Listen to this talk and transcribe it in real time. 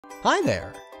Hi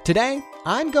there! Today,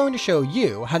 I'm going to show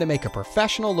you how to make a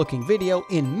professional looking video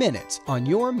in minutes on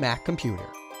your Mac computer.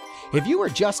 If you are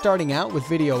just starting out with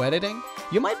video editing,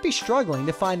 you might be struggling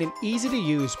to find an easy to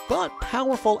use but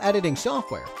powerful editing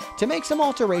software to make some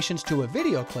alterations to a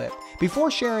video clip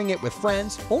before sharing it with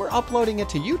friends or uploading it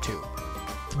to YouTube.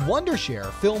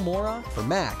 Wondershare Filmora for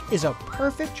Mac is a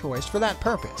perfect choice for that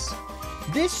purpose.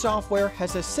 This software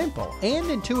has a simple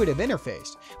and intuitive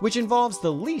interface which involves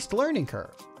the least learning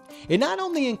curve. It not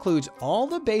only includes all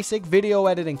the basic video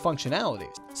editing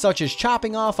functionalities, such as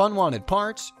chopping off unwanted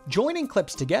parts, joining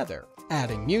clips together,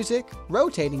 adding music,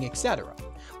 rotating, etc.,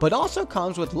 but also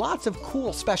comes with lots of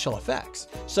cool special effects,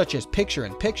 such as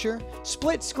picture-in-picture,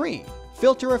 split screen,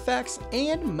 filter effects,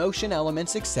 and motion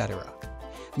elements, etc.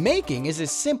 Making is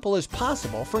as simple as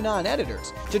possible for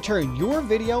non-editors to turn your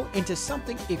video into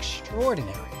something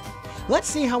extraordinary. Let's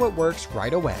see how it works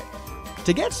right away.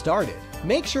 To get started,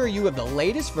 make sure you have the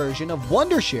latest version of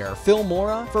Wondershare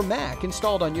Filmora for Mac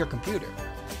installed on your computer.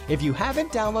 If you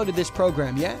haven't downloaded this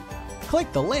program yet,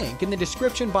 click the link in the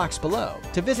description box below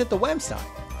to visit the website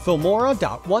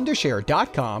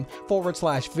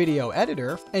filmora.wondershare.com/video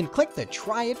editor and click the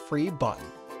Try It Free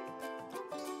button.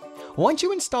 Once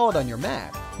you install it on your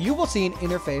Mac, you will see an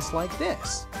interface like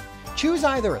this. Choose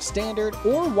either a standard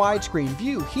or widescreen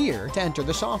view here to enter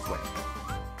the software.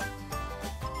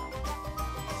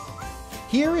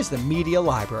 Here is the media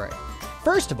library.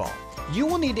 First of all, you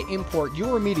will need to import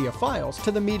your media files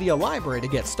to the media library to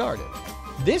get started.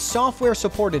 This software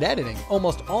supported editing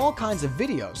almost all kinds of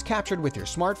videos captured with your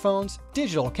smartphones,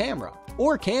 digital camera,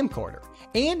 or camcorder,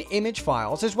 and image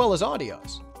files as well as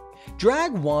audios.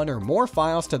 Drag one or more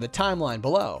files to the timeline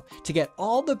below to get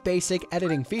all the basic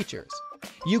editing features.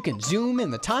 You can zoom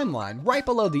in the timeline right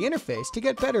below the interface to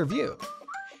get better view.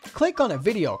 Click on a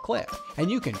video clip and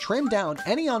you can trim down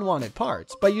any unwanted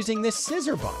parts by using this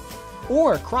scissor button,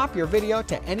 or crop your video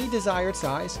to any desired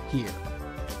size here.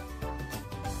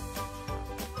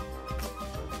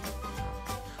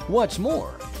 What's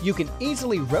more, you can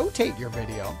easily rotate your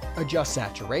video, adjust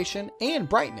saturation and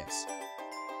brightness.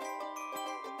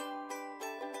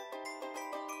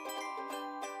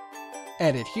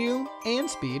 Edit hue and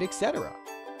speed, etc.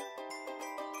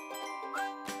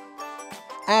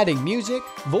 Adding music,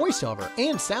 voiceover,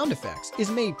 and sound effects is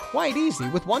made quite easy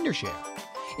with Wondershare.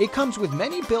 It comes with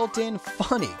many built-in,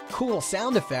 funny, cool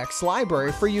sound effects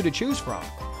library for you to choose from.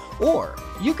 Or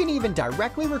you can even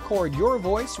directly record your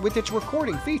voice with its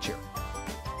recording feature.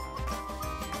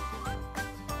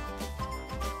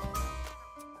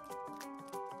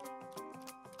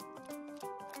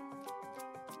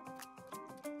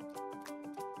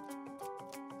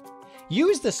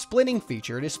 Use the splitting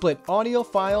feature to split audio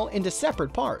file into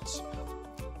separate parts,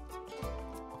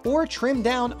 or trim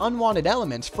down unwanted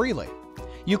elements freely.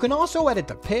 You can also edit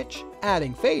the pitch,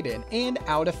 adding fade in and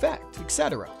out effect,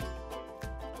 etc.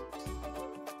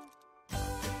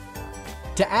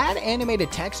 To add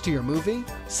animated text to your movie,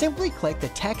 simply click the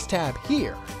text tab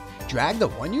here, drag the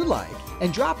one you like,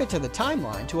 and drop it to the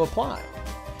timeline to apply.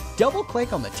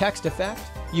 Double-click on the text effect.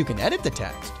 You can edit the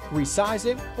text, resize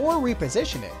it, or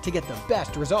reposition it to get the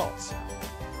best results.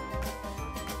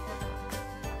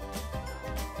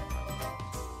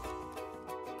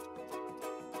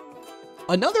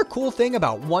 Another cool thing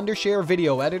about Wondershare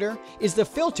Video Editor is the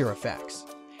filter effects.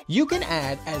 You can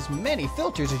add as many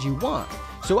filters as you want,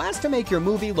 so as to make your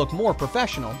movie look more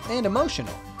professional and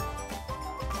emotional.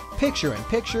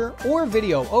 Picture-in-picture or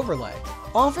video overlay,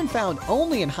 often found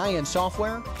only in high-end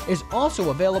software, is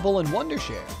also available in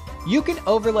Wondershare. You can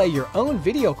overlay your own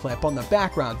video clip on the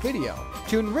background video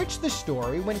to enrich the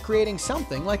story when creating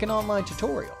something like an online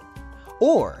tutorial.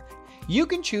 Or you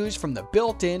can choose from the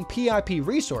built-in PIP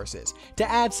resources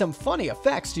to add some funny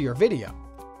effects to your video.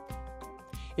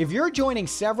 If you're joining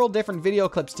several different video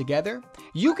clips together,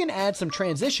 you can add some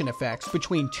transition effects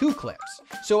between two clips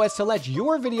so as to let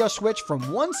your video switch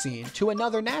from one scene to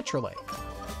another naturally.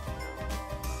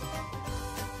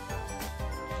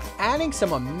 Adding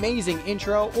some amazing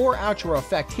intro or outro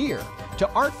effect here to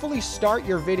artfully start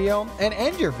your video and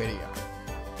end your video.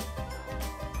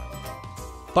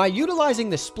 By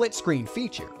utilizing the split screen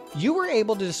feature, you were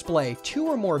able to display two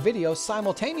or more videos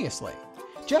simultaneously.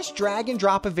 Just drag and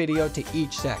drop a video to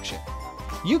each section.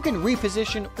 You can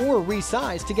reposition or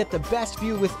resize to get the best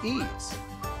view with ease.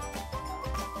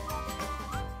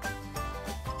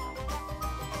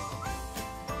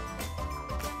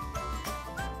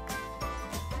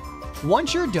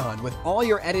 Once you're done with all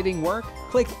your editing work,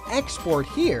 click Export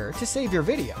here to save your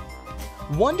video.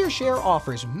 Wondershare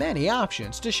offers many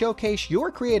options to showcase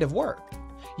your creative work.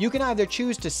 You can either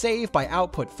choose to save by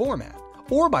output format,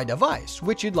 or by device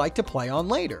which you'd like to play on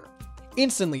later.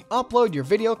 Instantly upload your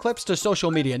video clips to social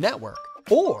media network,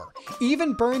 or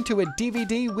even burn to a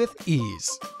DVD with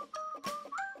ease.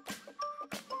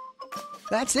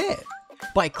 That's it.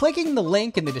 By clicking the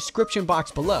link in the description box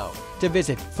below to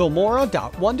visit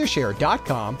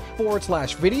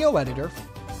filmora.wondershare.com/video editor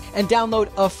and download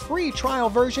a free trial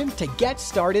version to get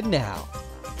started now.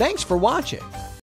 Thanks for watching.